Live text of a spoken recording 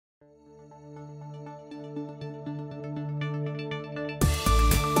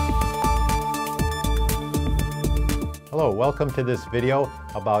Hello, welcome to this video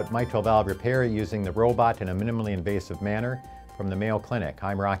about mitral valve repair using the robot in a minimally invasive manner from the Mayo Clinic.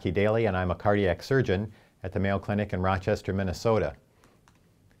 I'm Rocky Daly and I'm a cardiac surgeon at the Mayo Clinic in Rochester, Minnesota.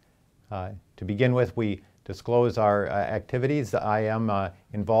 To begin with, we disclose our activities. I am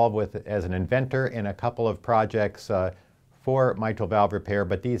involved as an inventor in a couple of projects for mitral valve repair,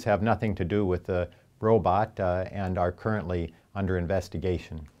 but these have nothing to do with the robot and are currently under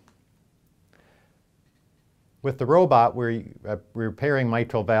investigation. With the robot, we're repairing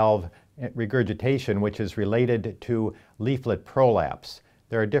mitral valve regurgitation, which is related to leaflet prolapse.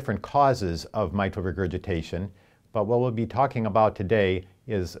 There are different causes of mitral regurgitation, but what we'll be talking about today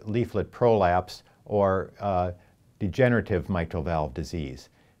is leaflet prolapse or degenerative mitral valve disease.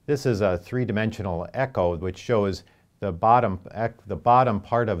 This is a three-dimensional echo which shows the bottom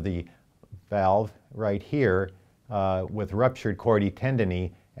part of the valve right here with ruptured chordae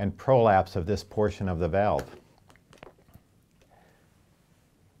tendineae and prolapse of this portion of the valve.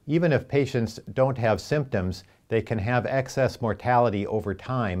 Even if patients don't have symptoms, they can have excess mortality over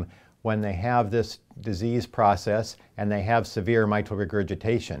time when they have this disease process and they have severe mitral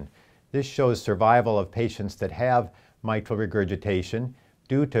regurgitation. This shows survival of patients that have mitral regurgitation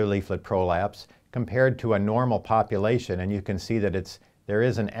due to leaflet prolapse compared to a normal population, and you can see that there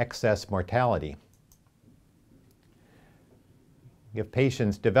is an excess mortality. If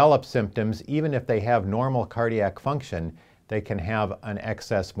patients develop symptoms, even if they have normal cardiac function, they can have an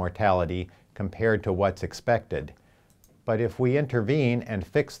excess mortality compared to what's expected. But if we intervene and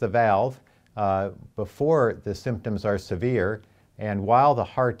fix the valve before the symptoms are severe and while the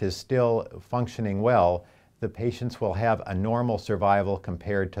heart is still functioning well, the patients will have a normal survival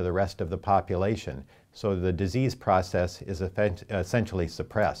compared to the rest of the population. So the disease process is essentially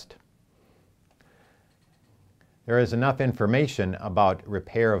suppressed. There is enough information about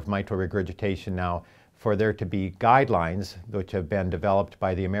repair of mitral regurgitation now for there to be guidelines which have been developed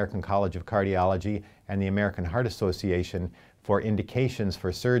by the American College of Cardiology and the American Heart Association for indications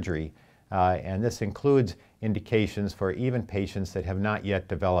for surgery. And this includes indications for even patients that have not yet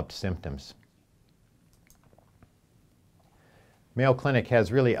developed symptoms. Mayo Clinic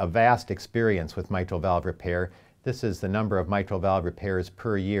has really a vast experience with mitral valve repair. This is the number of mitral valve repairs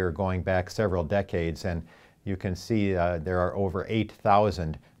per year going back several decades, and you can see there are over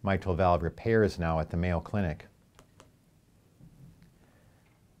 8,000 mitral valve repairs now at the Mayo Clinic.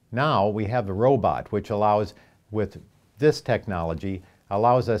 Now we have the robot, which allows, with this technology,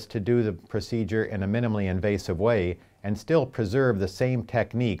 allows us to do the procedure in a minimally invasive way and still preserve the same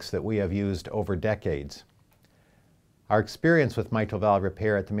techniques that we have used over decades. Our experience with mitral valve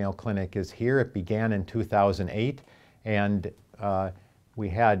repair at the Mayo Clinic is here. It began in 2008, and we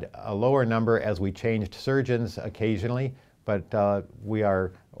had a lower number as we changed surgeons occasionally, but we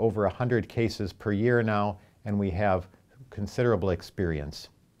are over 100 cases per year now, and we have considerable experience.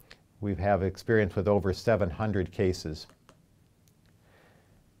 We have experience with over 700 cases.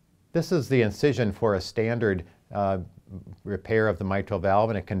 This is the incision for a standard repair of the mitral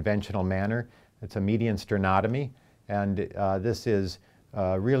valve in a conventional manner. It's a median sternotomy, and this is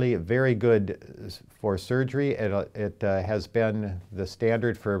really very good for surgery. It has been the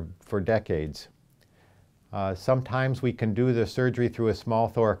standard for decades. Sometimes we can do the surgery through a small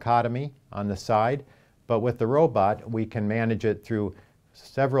thoracotomy on the side, but with the robot we can manage it through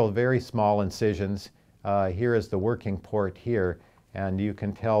several very small incisions. Here is the working port here, and you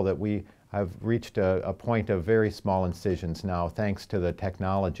can tell that we have reached a point of very small incisions now thanks to the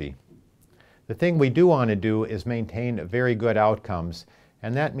technology. The thing we do want to do is maintain very good outcomes,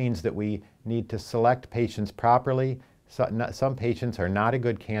 and that means that we need to select patients properly. Some patients are not a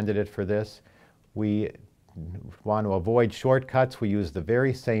good candidate for this. We want to avoid shortcuts. We use the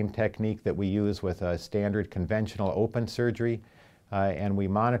very same technique that we use with a standard conventional open surgery, and we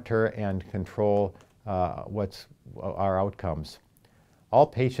monitor and control what's our outcomes. All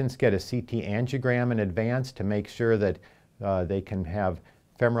patients get a CT angiogram in advance to make sure that they can have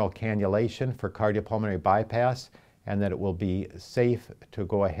femoral cannulation for cardiopulmonary bypass and that it will be safe to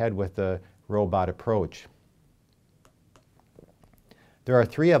go ahead with the robot approach. There are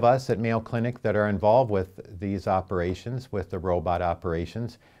 3 of us at Mayo Clinic that are involved with these operations, with the robot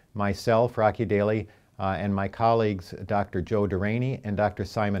operations. Myself, Rocky Daly, and my colleagues, Dr. Joe Deraney and Dr.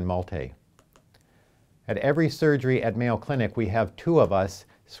 Simon Malte. At every surgery at Mayo Clinic, we have 2 of us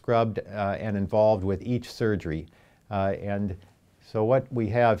scrubbed and involved with each surgery. And so what we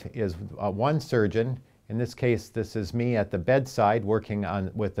have is one surgeon. In this case, this is me at the bedside working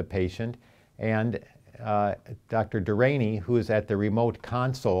with the patient, and Dr. Deraney, who is at the remote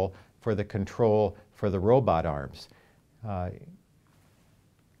console for the control for the robot arms.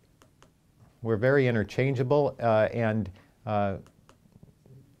 We're very interchangeable, and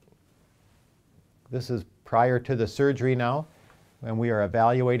this is prior to the surgery now, and we are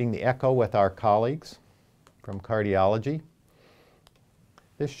evaluating the echo with our colleagues from cardiology.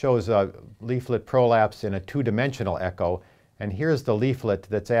 This shows a leaflet prolapse in a two-dimensional echo, and here's the leaflet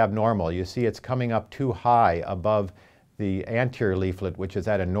that's abnormal. You see it's coming up too high above the anterior leaflet, which is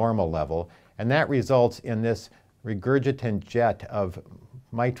at a normal level, and that results in this regurgitant jet of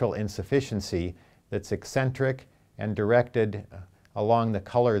mitral insufficiency that's eccentric and directed along the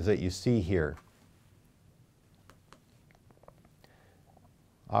colors that you see here.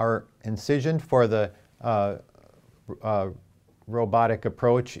 Our incision for the robotic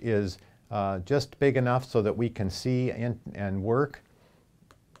approach is just big enough so that we can see and work.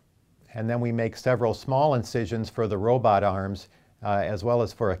 And then we make several small incisions for the robot arms, as well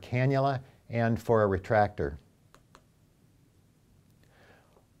as for a cannula and for a retractor.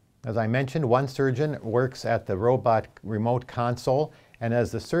 As I mentioned, one surgeon works at the robot remote console, and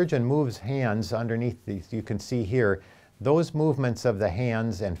as the surgeon moves hands underneath these, you can see here, those movements of the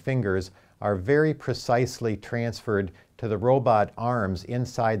hands and fingers are very precisely transferred to the robot arms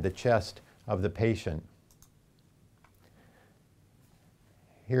inside the chest of the patient.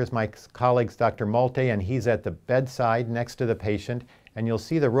 Here's my colleague, Dr. Malte, and he's at the bedside next to the patient, and you'll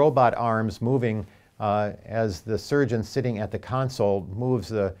see the robot arms moving as the surgeon sitting at the console moves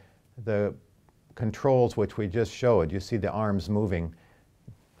the controls which we just showed. You see the arms moving.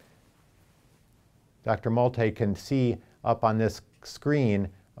 Dr. Malte can see up on this screen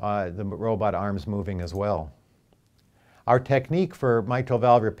the robot arms moving as well. Our technique for mitral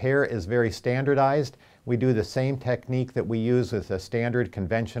valve repair is very standardized. We do the same technique that we use with a standard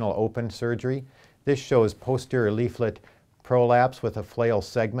conventional open surgery. This shows posterior leaflet prolapse with a flail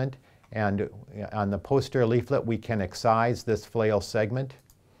segment, and on the posterior leaflet we can excise this flail segment,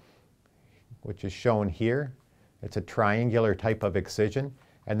 which is shown here. It's a triangular type of excision,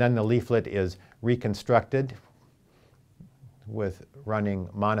 and then the leaflet is reconstructed with running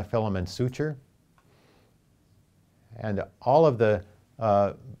monofilament suture. And all of the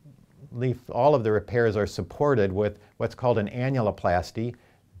repairs are supported with what's called an annuloplasty.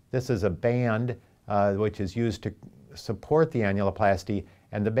 This is a band which is used to support the annuloplasty,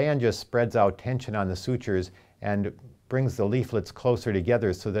 and the band just spreads out tension on the sutures and brings the leaflets closer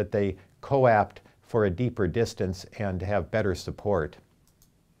together so that they coapt for a deeper distance and have better support.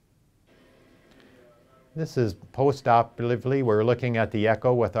 This is post-operatively. We're looking at the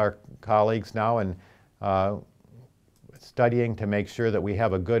echo with our colleagues now and studying to make sure that we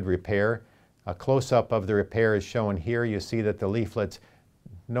have a good repair. A close-up of the repair is shown here. You see that the leaflets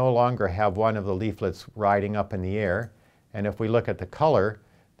no longer have one of the leaflets riding up in the air. And if we look at the color,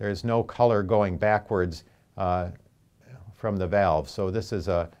 there's no color going backwards from the valve. So this is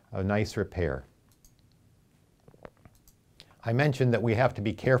a nice repair. I mentioned that we have to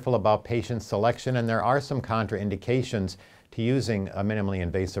be careful about patient selection, and there are some contraindications to using a minimally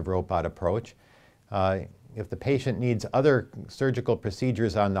invasive robot approach. If the patient needs other surgical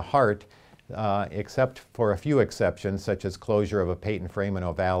procedures on the heart, except for a few exceptions, such as closure of a patent frame and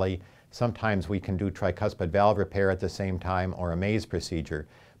ovale, sometimes we can do tricuspid valve repair at the same time or a maze procedure.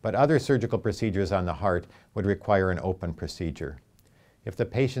 But other surgical procedures on the heart would require an open procedure. If the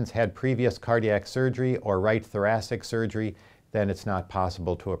patient's had previous cardiac surgery or right thoracic surgery, then it's not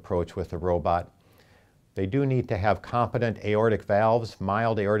possible to approach with a robot. They do need to have competent aortic valves.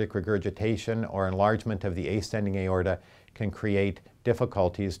 Mild aortic regurgitation or enlargement of the ascending aorta can create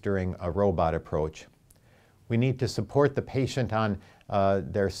difficulties during a robot approach. We need to support the patient on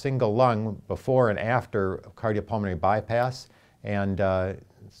their single lung before and after cardiopulmonary bypass, and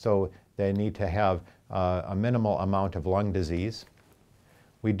so they need to have a minimal amount of lung disease.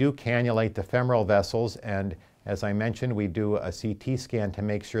 We do cannulate the femoral vessels, and as I mentioned, we do a CT scan to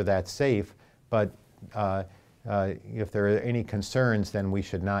make sure that's safe, but if there are any concerns, then we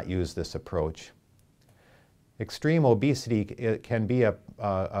should not use this approach. Extreme obesity can be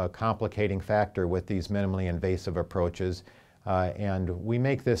a complicating factor with these minimally invasive approaches, and we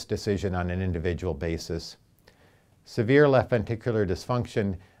make this decision on an individual basis. Severe left ventricular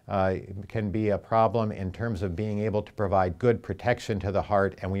dysfunction can be a problem in terms of being able to provide good protection to the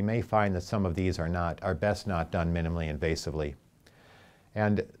heart, and we may find that some of these are best not done minimally invasively.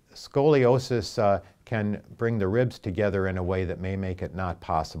 And scoliosis can bring the ribs together in a way that may make it not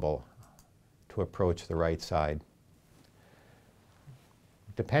possible to approach the right side.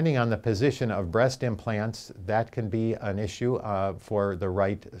 Depending on the position of breast implants, that can be an issue for the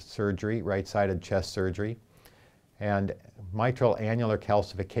right surgery, right-sided chest surgery. And mitral annular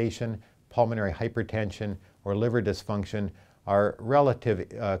calcification, pulmonary hypertension, or liver dysfunction are relative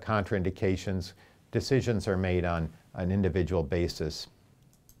contraindications. Decisions are made on an individual basis.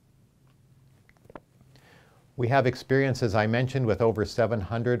 We have experience, as I mentioned, with over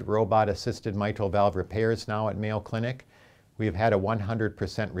 700 robot-assisted mitral valve repairs now at Mayo Clinic. We've had a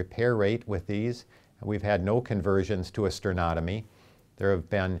 100% repair rate with these. We've had no conversions to a sternotomy. There have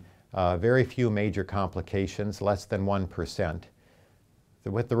been very few major complications, less than 1%.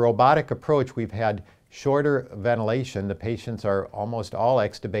 With the robotic approach, we've had shorter ventilation. The patients are almost all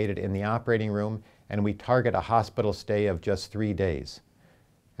extubated in the operating room, and we target a hospital stay of just 3 days.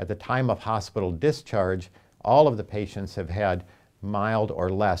 At the time of hospital discharge, all of the patients have had mild or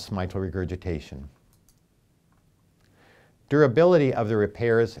less mitral regurgitation. Durability of the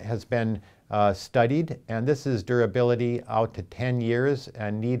repairs has been studied, and this is durability out to 10 years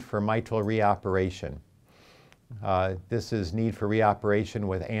and need for mitral reoperation. This is need for reoperation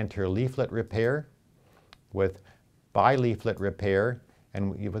with anterior leaflet repair, with bileaflet repair,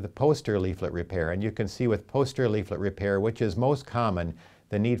 and with a posterior leaflet repair. And you can see with posterior leaflet repair, which is most common,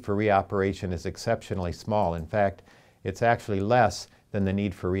 the need for reoperation is exceptionally small. In fact, it's actually less than the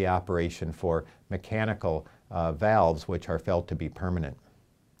need for reoperation for mechanical valves, which are felt to be permanent.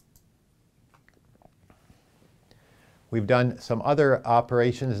 We've done some other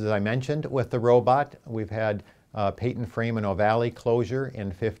operations, as I mentioned, with the robot. We've had patent frame and ovale closure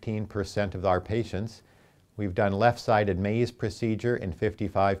in 15% of our patients. We've done left-sided maze procedure in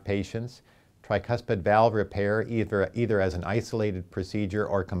 55 patients. Tricuspid valve repair, either as an isolated procedure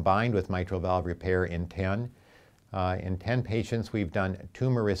or combined with mitral valve repair in 10. In 10 patients, we've done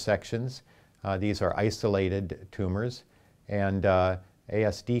tumor resections. These are isolated tumors. And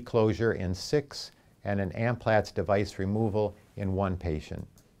ASD closure in 6, and an Amplatz device removal in 1 patient.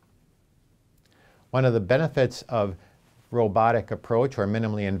 One of the benefits of robotic approach or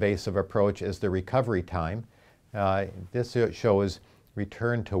minimally invasive approach is the recovery time. This shows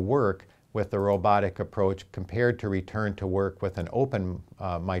return to work with the robotic approach compared to return to work with an open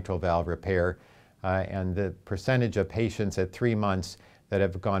mitral valve repair, and the percentage of patients at 3 months that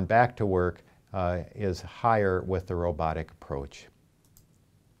have gone back to work is higher with the robotic approach.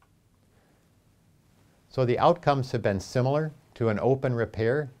 So the outcomes have been similar to an open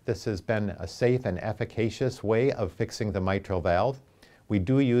repair. This has been a safe and efficacious way of fixing the mitral valve. We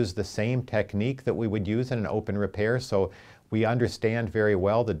do use the same technique that we would use in an open repair, so we understand very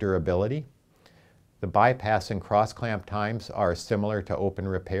well the durability. The bypass and cross-clamp times are similar to open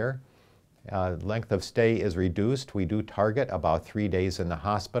repair. Length of stay is reduced. We do target about 3 days in the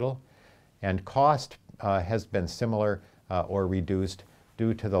hospital. And cost has been similar or reduced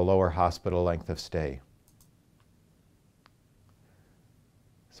due to the lower hospital length of stay.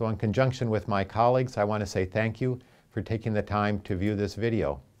 So in conjunction with my colleagues, I want to say thank you for taking the time to view this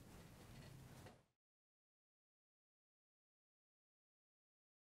video.